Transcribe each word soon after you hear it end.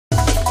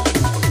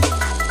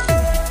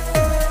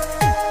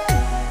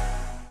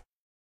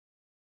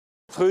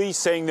police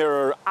saying there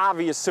are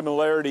obvious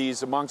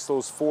similarities amongst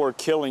those 4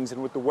 killings,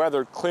 and with the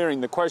weather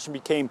clearing, the question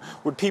became,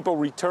 would people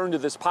return to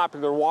this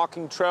popular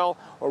walking trail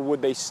or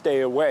would they stay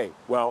away?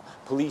 Well,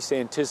 police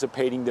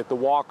anticipating that the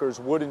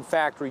walkers would in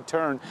fact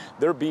return.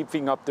 They're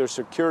beefing up their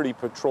security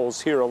patrols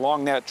here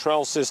along that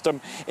trail system,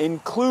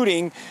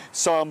 including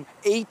some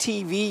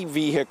ATV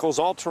vehicles,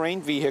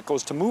 all-terrain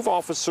vehicles, to move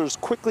officers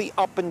quickly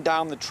up and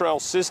down the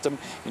trail system,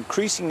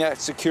 increasing that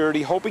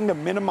security, hoping to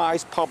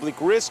minimize public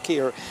risk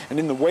here. And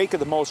in the wake of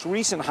the most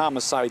recent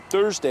homicide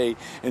Thursday,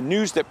 and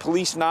news that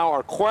police now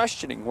are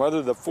questioning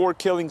whether the 4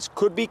 killings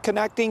could be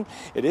connecting,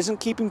 it isn't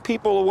keeping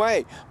people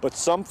away. But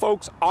some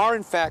folks are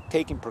in fact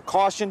taking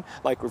precaution,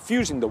 like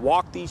refusing to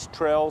walk these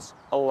trails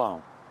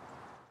alone.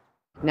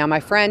 Now my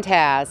friend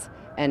has,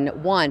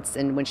 and once,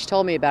 and when she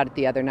told me about it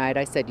the other night,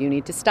 I said, you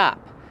need to stop.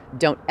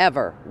 Don't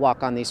ever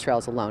walk on these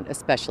trails alone,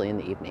 especially in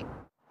the evening.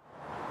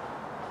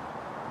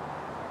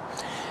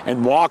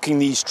 And walking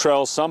these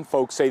trails, some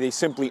folks say they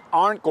simply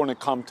aren't going to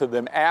come to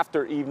them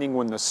after evening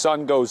when the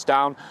sun goes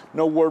down.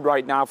 No word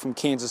right now from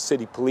Kansas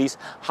City Police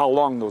how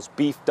long those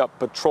beefed up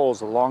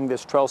patrols along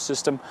this trail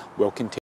system will continue.